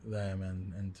meet them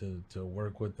and to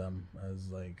work with them as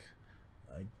like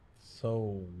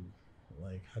so,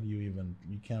 like, how do you even,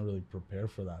 you can't really prepare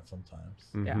for that sometimes.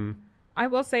 Yeah. I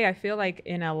will say, I feel like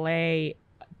in LA,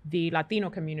 the Latino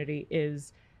community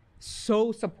is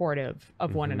so supportive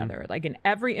of one another, like in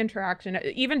every interaction,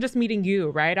 even just meeting you,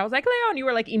 right? I was like, Leon, you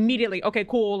were like immediately, okay,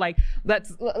 cool, like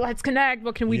let's connect,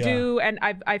 what can we do? And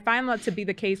I find that to be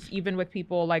the case even with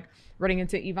people like running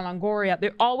into Eva Longoria.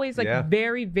 They're always like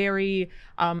very, very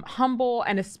humble,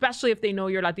 and especially if they know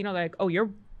you're Latino, they're like, oh, you're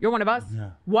one of us.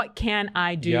 What can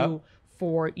I do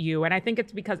for you? And I think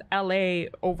it's because LA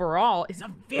overall is a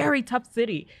very tough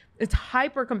city. It's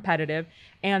hyper competitive.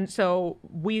 And so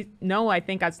we know, I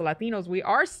think as Latinos, we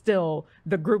are still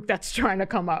the group that's trying to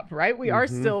come up, right? We are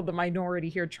still the minority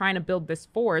here trying to build this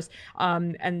force.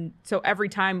 And so every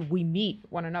time we meet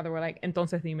one another, we're like,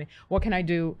 entonces dime, what can I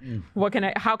do?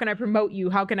 How can I promote you?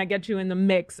 How can I get you in the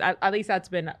mix? At least that's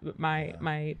been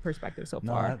my perspective so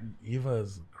far. Eva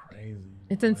is crazy.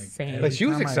 It's insane. But she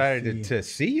was excited to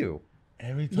see you.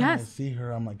 Every time I see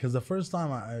her, I'm like, because the first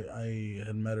time I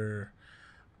had met her,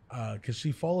 because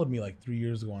she followed me like 3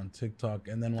 years ago on TikTok,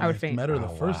 and then when I met her the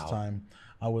first time,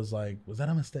 I was like, was that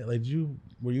a mistake? Like,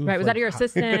 were you right? Was that your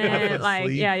assistant?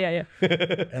 Like, yeah.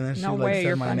 And then she like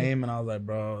said my name, and I was like,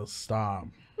 bro, stop,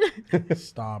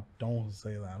 stop, don't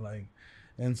say that. Like,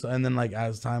 and then like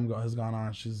as time has gone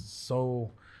on, she's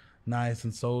so nice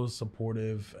and so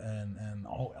supportive, and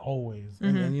always,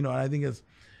 and you know, I think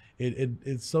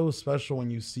it's so special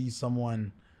when you see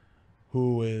someone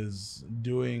who is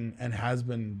doing and has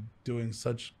been doing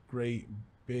such great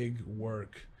big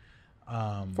work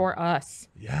for us.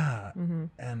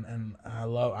 And I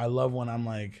love when I'm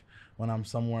like, when I'm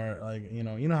somewhere like, you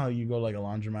know how you go like a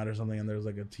laundromat or something and there's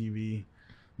like a TV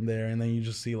there, and then you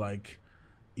just see like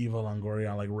Eva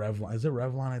Longoria, like Revlon. Is it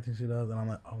Revlon? I think she does. And I'm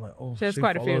like, oh, she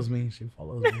follows me. She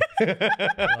follows me.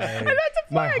 Like,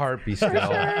 my heart beats still.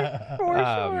 For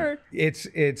sure.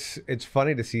 It's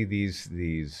funny to see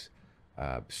these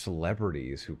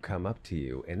celebrities who come up to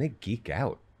you and they geek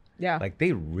out. Yeah. Like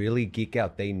they really geek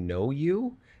out. They know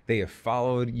you. They have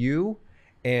followed you.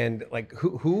 And like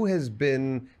who has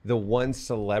been the one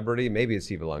celebrity? Maybe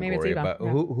it's Eva Longoria, but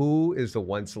who is the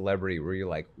one celebrity where you're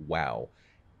like, wow,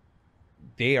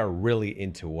 they are really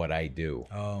into what I do?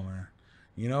 Oh man,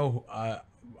 you know,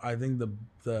 I think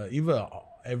the Eva,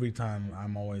 every time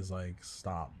I'm always like,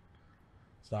 stop,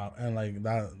 and like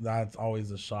that's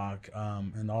always a shock.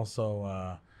 And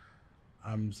also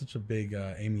I'm such a big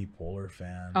Amy Poehler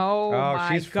fan. Oh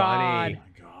my she's God. funny. Oh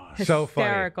my gosh,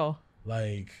 Hysterical.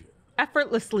 Like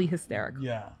effortlessly hysterical.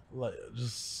 Yeah, like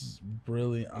just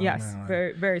brilliant. Yes, man, like,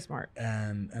 very, very smart.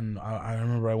 And I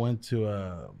remember I went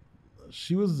to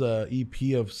she was the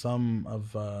EP of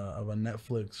a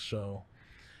Netflix show,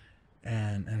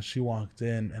 and she walked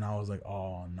in, and I was like,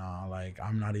 oh nah, like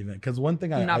I'm not even, because one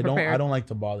thing I don't like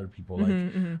to bother people.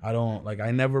 Like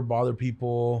I never bother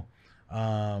people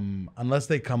unless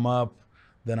they come up,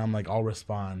 then I'm like, I'll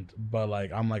respond. But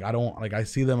like I'm like, I don't, like I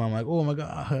see them, I'm like, oh my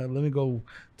God, let me go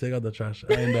take out the trash.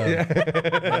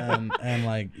 And and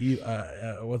like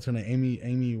what's her name,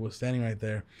 Amy was standing right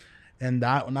there. And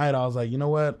that night I was like, you know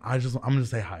what? I'm gonna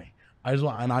say hi. I'm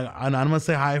gonna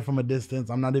say hi from a distance.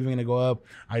 I'm not even gonna go up.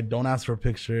 I don't ask for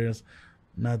pictures,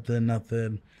 nothing.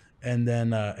 And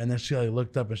then she like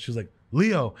looked up and she was like,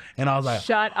 Leo. And I was like,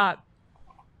 shut up.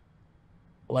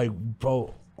 Like,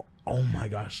 bro, oh my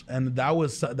gosh. And that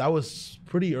was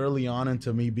pretty early on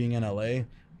into me being in LA.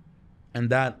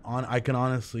 And I can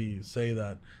honestly say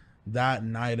that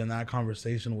night and that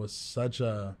conversation was such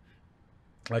a,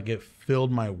 like, it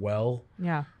filled my well.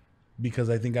 Yeah. Because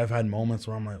I think I've had moments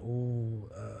where I'm like, ooh,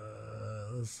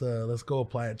 let's go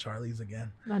apply at Charlie's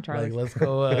again. Not Charlie's. Like, let's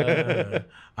go.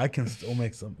 I can still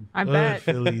make some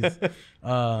Phillies.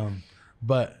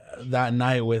 But that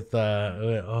night with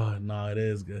oh no, it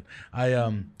is good.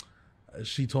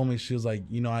 She told me, she was like,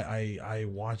 you know, I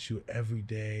watch you every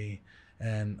day.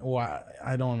 And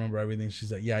I don't remember everything.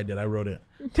 She's like, yeah, I did. I wrote it.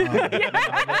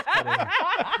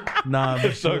 Nah,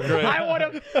 but so great. I would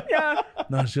have. Yeah.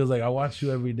 No, she was like, I watch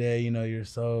you every day. You know, you're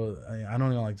so. I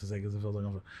don't even like to say because it feels like.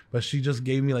 But she just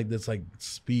gave me like this like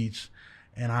speech,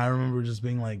 and I remember just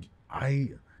being like,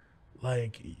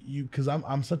 because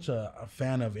I'm such a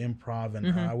fan of improv, and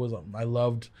I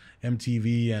loved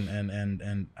MTV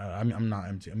and I'm not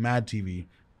MTV, Mad TV.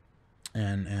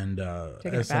 and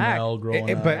Taking it back. SNL growing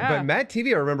up. But Mad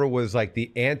TV, I remember, was like the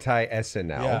anti-SNL.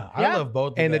 Yeah, I love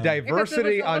both. And the of them.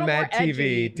 diversity on Mad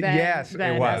TV. Yes,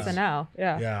 it was. SNL.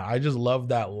 Yeah. Yeah, I just loved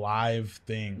that live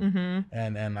thing,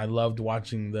 and I loved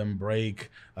watching them break.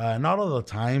 Not all the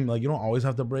time, like you don't always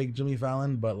have to break Jimmy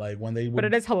Fallon, but like when they would. But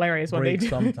it is hilarious when they do.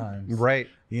 Sometimes, Right?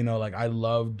 You know, like I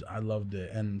loved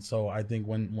it, and so I think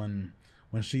when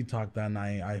she talked that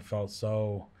night, I felt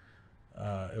so.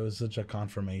 It was such a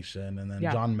confirmation. And then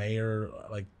John Mayer,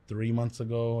 like 3 months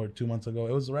ago or 2 months ago,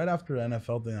 it was right after the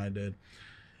NFL thing I did.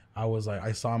 I was like,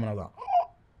 I saw him and I was like,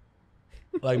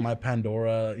 oh! Like my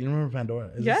Pandora. You remember Pandora?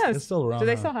 It's still around. Do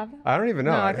they still have that? I don't even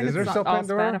know. No, I think Is there it's still all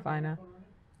Pandora? Spotify now.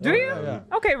 Do you? Yeah.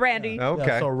 Okay, Randy. Yeah. Okay.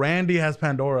 Yeah, so Randy has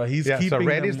Pandora. He's keeping so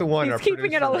Randy's the one. He's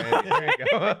keeping it alive. There you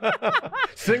go.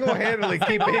 Single-handedly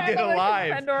keeping it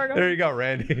alive. Pandora. There you go,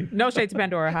 Randy. No shade to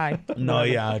Pandora. Hi. No,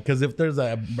 yeah, because if there's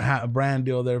a brand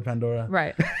deal there, Pandora.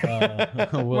 Right.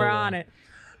 We're on it.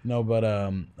 No, but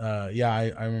yeah,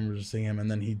 I remember just seeing him, and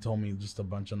then he told me just a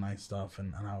bunch of nice stuff,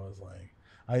 and I was like,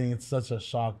 I think it's such a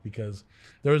shock because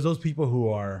there's those people who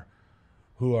are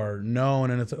known,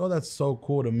 and it's like, oh, that's so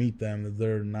cool to meet them, that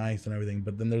they're nice and everything.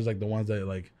 But then there's like the ones that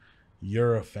like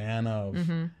you're a fan of,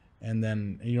 and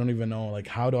then you don't even know, like,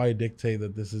 how do I dictate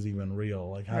that this is even real?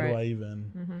 Like, how do I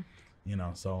even, you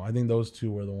know? So I think those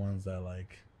two were the ones that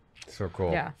like So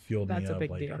cool. Yeah. fueled me That's a up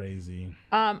big like deal. crazy.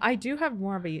 I do have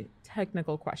more of a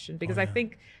technical question because I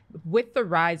think with the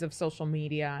rise of social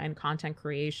media and content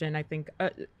creation, I think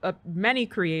many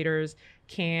creators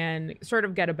can sort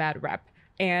of get a bad rep.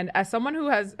 And as someone who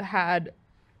has had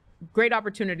great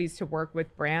opportunities to work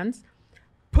with brands,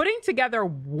 putting together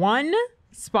one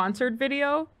sponsored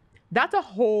video, that's a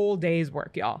whole day's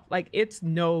work, y'all. Like, it's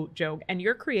no joke. And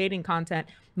you're creating content,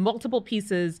 multiple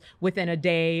pieces within a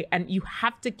day, and you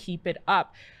have to keep it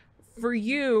up. For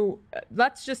you,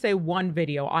 let's just say one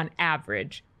video on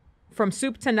average, from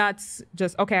soup to nuts,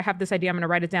 just, okay, I have this idea, I'm gonna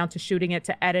write it down, to shooting it,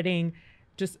 to editing.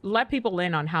 Just let people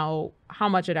in on how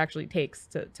much it actually takes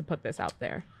to put this out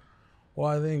there. Well,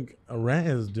 I think a rent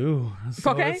is due.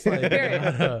 So Okay. it's like,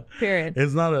 Period. Period.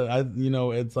 It's not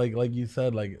it's like you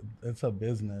said, like it's a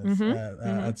business.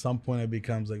 At some point it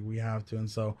becomes like we have to. And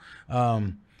so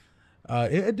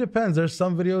it depends. There's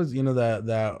some videos,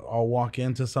 that I'll walk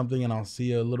into something and I'll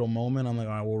see a little moment. I'm like,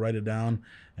 all right, we'll write it down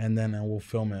and then we'll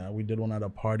film it. We did one at a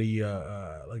party,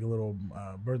 like a little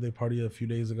birthday party a few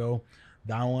days ago.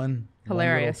 That one,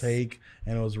 hilarious. One little take,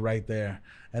 and it was right there.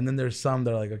 And then there's some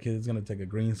that are like, okay, it's gonna take a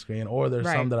green screen, or there's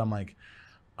some that I'm like,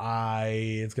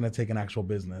 it's gonna take an actual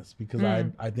business because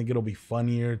I think it'll be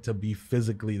funnier to be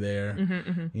physically there.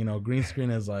 Green screen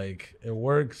is like, it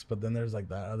works, but then there's like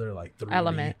that other like 3D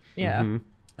element,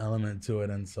 element to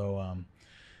it, and so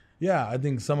I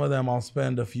think some of them I'll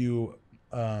spend a few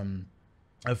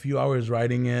hours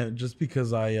writing it just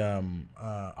because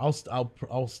I'll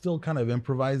still kind of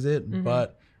improvise it,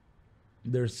 but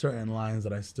there's certain lines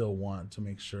that I still want to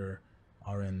make sure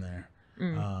are in there.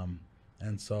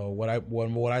 And so what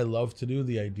I love to do,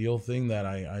 the ideal thing that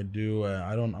I do,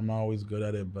 I'm not always good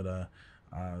at it, but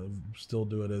I still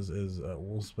do it is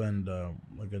we'll spend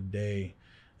like a day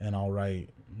and I'll write,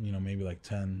 maybe like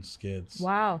 10 skits.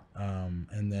 Wow.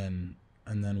 And then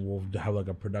we'll have like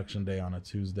a production day on a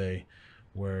Tuesday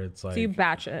where it's like, so you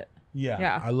batch it.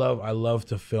 Yeah. I love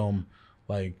to film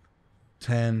like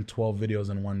 10, 12 videos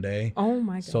in one day. Oh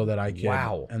my God. So that I can,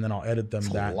 Wow. and then I'll edit them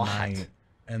that night.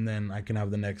 And then I can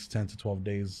have the next 10 to 12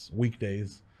 days,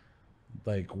 weekdays,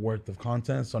 like worth of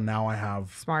content. So now I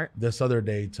have this other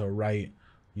day to write,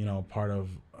 part of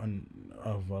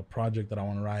a project that I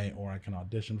want to write, or I can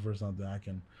audition for something. I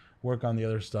can work on the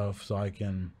other stuff so I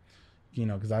can,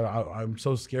 because I'm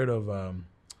so scared of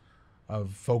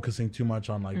focusing too much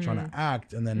on like trying to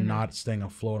act and then not staying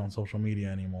afloat on social media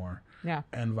anymore. Yeah.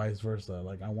 And vice versa.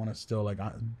 Like I want to still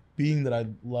being that I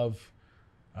love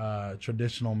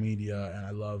traditional media and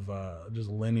I love just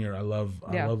linear. I love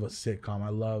a sitcom. I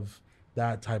love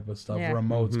that type of stuff. Yeah.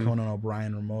 Remotes, Conan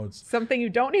O'Brien remotes. Something you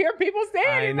don't hear people say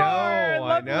anymore.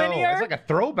 I know. Linear. It's like a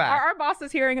throwback. Our boss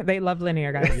is hearing it. They love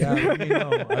linear, guys.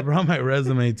 Yeah, I brought my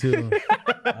resume too.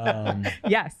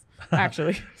 Yes,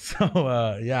 actually. So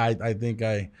I think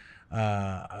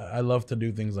I love to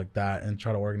do things like that and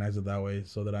try to organize it that way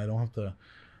so that I don't have to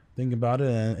think about it.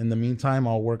 And in the meantime,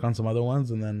 I'll work on some other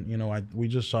ones. And then we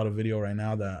just shot a video right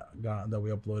now that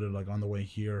we uploaded like on the way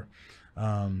here.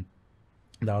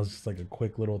 That was just like a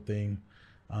quick little thing.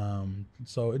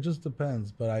 So it just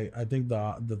depends. But I think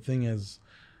the thing is,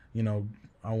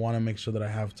 I want to make sure that I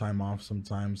have time off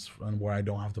sometimes and where I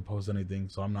don't have to post anything.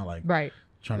 So I'm not like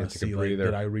trying to see like,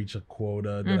 did I reach a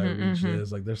quota? Did I reach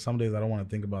this? Like, there's some days I don't want to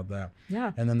think about that.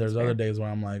 Yeah. And then there's other days where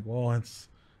I'm like, well, it's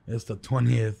the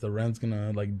 20th. The rent's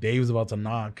gonna, like, Dave's about to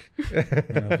knock in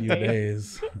a few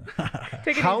days.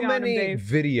 How many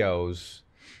videos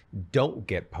don't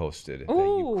get posted that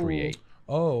you create?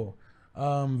 Oh,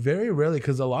 very rarely,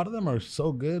 because a lot of them are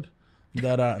so good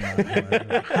that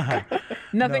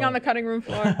nothing on the cutting room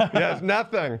floor. Yes,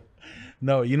 nothing.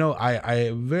 No, you know,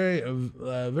 I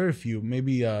very few,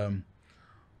 maybe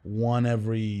one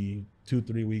every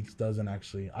 2-3 weeks doesn't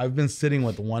actually. I've been sitting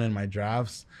with one in my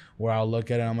drafts where I'll look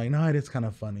at it and I'm like, no, it is kind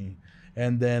of funny.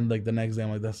 And then like the next day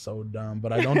I'm like, that's so dumb,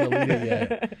 but I don't delete it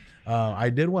yet. I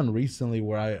did one recently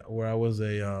where I was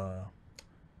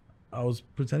I was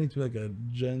pretending to be like a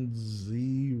Gen Z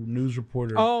news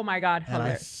reporter. Oh my God. And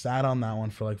I sat on that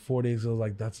one for like 4 days. I was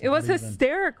like, it was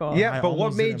hysterical. Yeah, but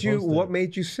what made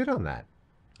you sit on that?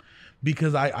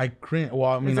 Because I cringe. Well,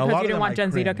 I mean, a lot of them you didn't want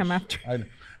Gen Z to come after.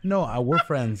 No, we're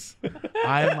friends.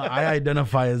 I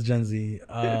identify as Gen Z.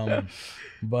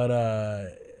 But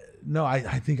no,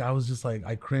 I think I was just like,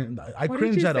 I cringe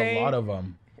at a lot of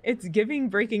them. It's giving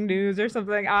breaking news or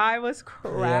something. I was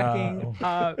cracking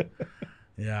up.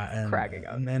 Yeah, and cracking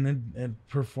up. And it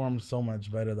performed so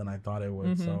much better than I thought it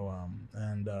would. So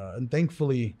and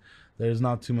thankfully there's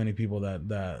not too many people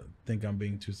that think I'm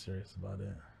being too serious about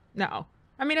it. No.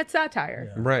 I mean, it's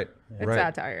satire. Yeah. Right. It's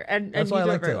satire. And that's you why do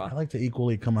it very well. I like to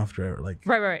equally come after like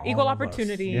right. Equal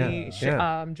opportunity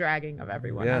dragging of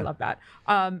everyone. I love that.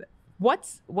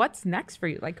 What's next for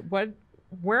you? Like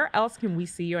where else can we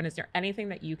see you? And is there anything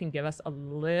that you can give us a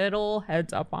little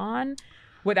heads up on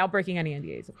without breaking any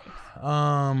NDAs, of course?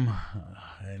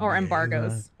 Or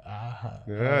embargoes.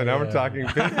 Now we're talking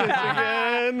business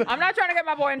again. I'm not trying to get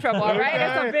my boy in trouble, all right?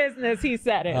 It's a business, he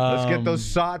said it. Let's get those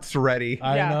sots ready.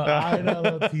 I know,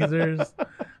 little teasers.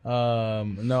 Well,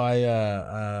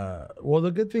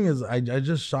 the good thing is I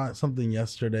just shot something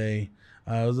yesterday.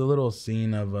 It was a little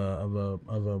scene of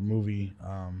a movie.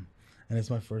 And it's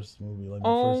my first movie, like my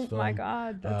first film. Oh my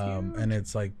God, that's huge. And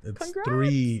it's like Congrats.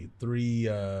 the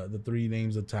three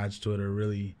names attached to it are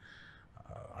really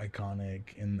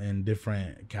iconic in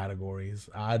different categories.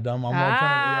 Adam, I'm not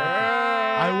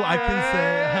trying to. I can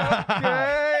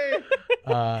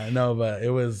say. No, but it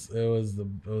was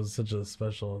such a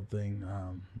special thing,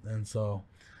 and so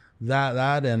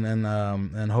that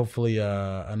and hopefully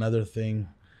another thing.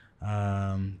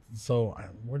 So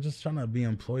we're just trying to be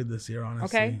employed this year,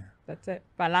 honestly. Okay. That's it.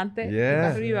 Pa'lante.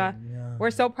 Yeah. Arriba. We're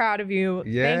so proud of you.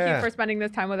 Yeah. Thank you for spending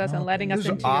this time with us and letting us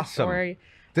into your story.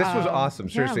 This was awesome.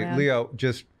 Seriously, yeah, Leo,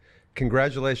 just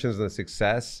congratulations on the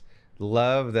success.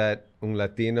 Love that un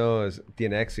Latino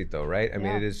tiene éxito, right? I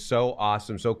mean, it is so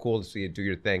awesome, so cool to see you do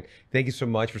your thing. Thank you so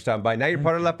much for stopping by. Now you're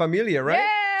part of La Familia, right?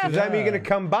 Yeah. So does that mean you're going to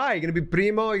come by? You're going to be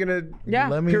primo? You're going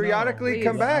to periodically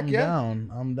come back?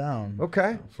 I'm down.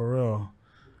 Okay. For real.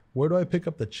 Where do I pick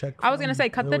up the check from? I was going to say,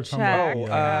 cut the check.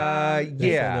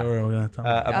 Yeah.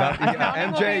 About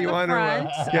MJ, you want to?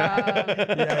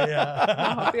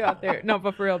 I'll help you out there. No,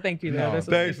 but for real, thank you.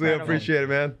 Thanks, Leo. Appreciate it,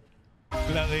 man.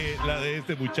 La de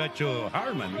este muchacho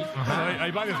Harman.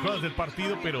 Hay varias cosas del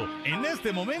partido, pero en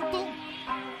este momento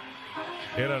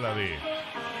era la de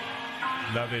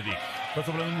Dick. Está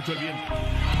soplando mucho el viento.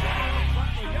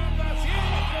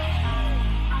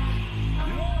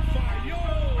 Lo falló.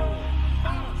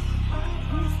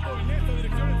 Justo en esta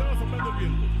dirección estaba soplando el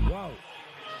viento. Wow.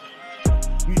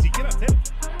 Ni siquiera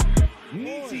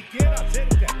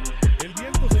cerca. El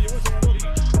viento se llevó ese balón.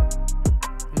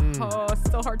 Oh, it's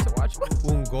still hard to watch.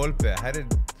 Un golpe. How did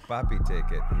Papi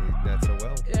take it? Not so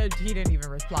well. He didn't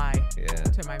even reply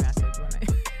to my message when I.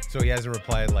 So he hasn't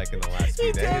replied like in the last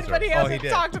few days? He did, but he hasn't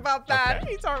talked about that.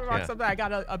 Okay. He talked about something. I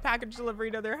got a package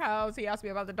delivery to their house. He asked me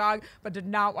about the dog, but did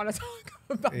not want to talk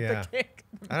about the kick.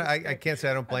 I can't say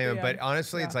I don't blame him, but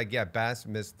honestly, it's like, Bass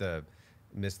missed the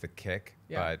kick,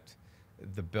 but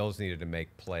the Bills needed to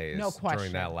make plays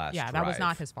during that last drive. That was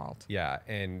not his fault. Yeah,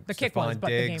 and the kick was, but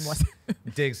the game was.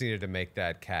 Diggs needed to make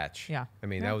that catch. Yeah. I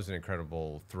mean, that was an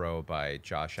incredible throw by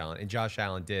Josh Allen. And Josh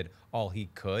Allen did all he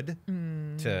could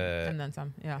to... And then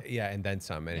some, Yeah, and then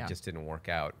some, and it just didn't work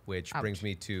out, which brings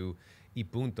me to Y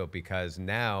Punto, because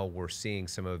now we're seeing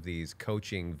some of these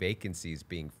coaching vacancies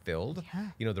being filled. Yeah.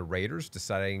 You know, the Raiders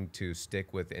deciding to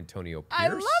stick with Antonio Pierce. I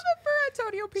love it for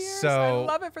Antonio Pierce. I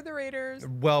love it for the Raiders.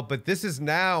 Well, but this is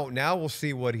now we'll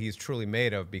see what he's truly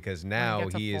made of, because now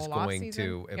he is going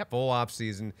to a full off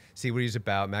season, see what he's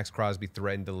about. Max Crosby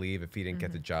threatened to leave if he didn't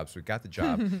get the job, so he got the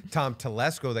job. Tom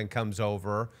Telesco then comes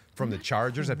over from the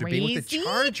Chargers after being with the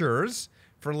Chargers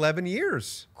for 11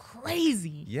 years.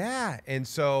 Crazy. Yeah. And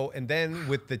then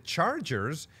with the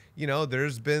Chargers, you know,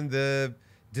 there's been the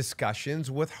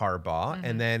discussions with Harbaugh,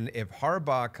 and then if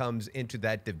Harbaugh comes into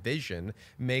that division,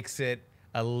 makes it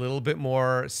a little bit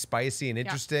more spicy and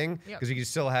interesting, because you can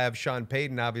still have Sean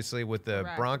Payton, obviously, with the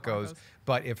Broncos.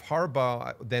 But if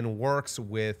Harbaugh then works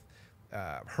with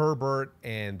Herbert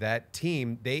and that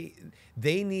team, they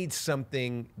need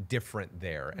something different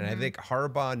there. And I think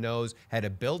Harbaugh knows how to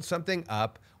build something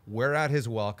up, wear out his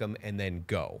welcome, and then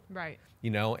go. Right.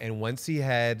 You know, and once he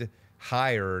had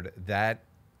hired that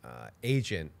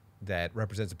agent that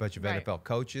represents a bunch of NFL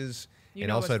coaches, and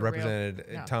also had represented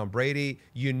Tom Brady,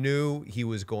 you knew he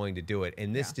was going to do it.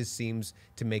 And this just seems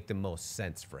to make the most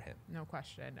sense for him. No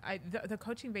question. The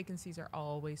coaching vacancies are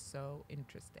always so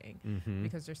interesting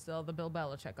because there's still the Bill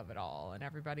Belichick of it all, and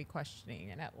everybody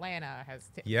questioning. And Atlanta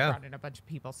has brought in a bunch of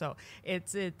people. So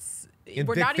it's and Vic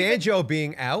Fangio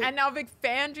being out. And now Vic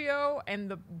Fangio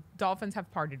and the Dolphins have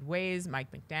parted ways. Mike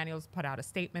McDaniels put out a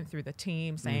statement through the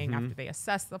team saying after they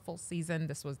assessed the full season,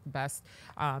 this was the best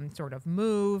sort of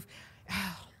move.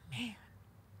 Oh, man.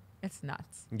 It's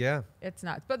nuts. Yeah. It's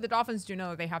nuts. But the Dolphins do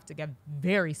know they have to get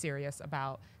very serious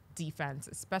about defense,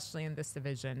 especially in this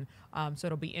division. So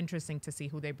it'll be interesting to see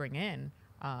who they bring in.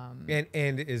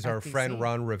 And is our friend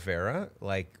Ron Rivera,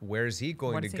 like, where's he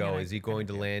going to go? Is he going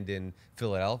to land in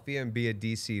Philadelphia and be a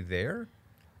DC there?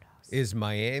 Is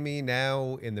Miami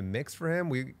now in the mix for him?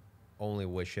 We only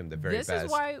wish him the very best. This is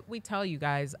why we tell you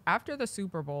guys, after the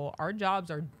Super Bowl, our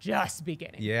jobs are just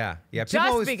beginning. Yeah. People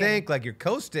always think like you're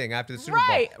coasting after the Super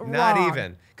Bowl. Not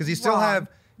even. Because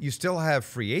you still have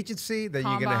free agency, then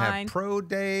you're going to have pro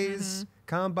days,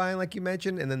 combine like you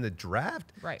mentioned, and then the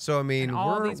draft. Right. So I mean,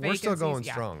 we're still going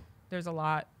strong. There's a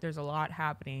lot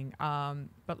happening.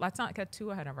 But let's not get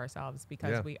too ahead of ourselves,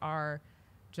 because we are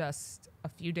just a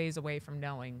few days away from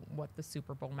knowing what the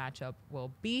Super Bowl matchup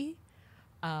will be.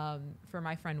 For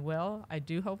my friend Will, I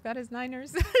do hope that his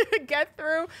Niners get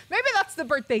through. Maybe that's the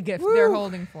birthday gift they're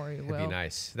holding for you, Will. That'd be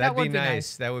nice. That'd be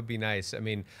nice. That would be nice. I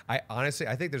mean, I honestly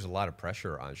think there's a lot of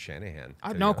pressure on Shanahan.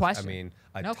 No question. I mean,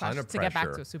 a no ton of pressure to get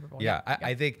back to a Super Bowl. Yeah,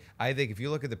 I think if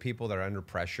you look at the people that are under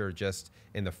pressure just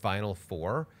in the Final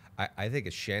Four, I think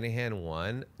it's Shanahan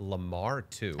 1, Lamar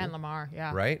 2. And Lamar,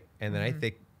 Right? And then I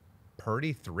think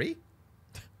Purdy 3?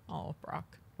 Oh,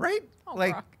 Brock. Right? Oh,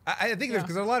 like, Brock. I think there's,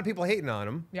 because there's a lot of people hating on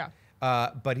him. Yeah.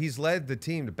 But he's led the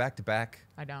team to back-to-back,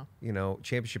 I know.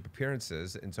 Championship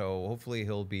appearances. And so hopefully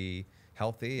he'll be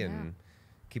healthy and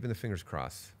keeping the fingers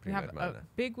crossed. We have a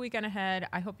big weekend ahead.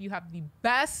 I hope you have the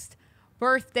best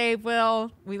birthday,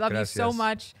 Will. We love you so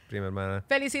much.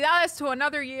 Felicidades to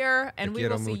another year. And we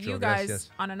will see you guys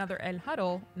on another El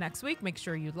Huddle next week. Make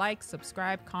sure you like,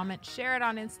 subscribe, comment, share it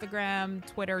on Instagram,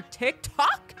 Twitter,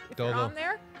 TikTok, if you're on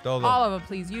there. All of them,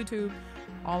 please. YouTube,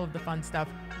 all of the fun stuff.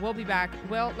 We'll be back.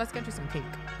 Will, let's get you some cake.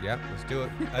 Yeah, let's do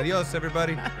it. Adios,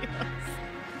 everybody. Adios.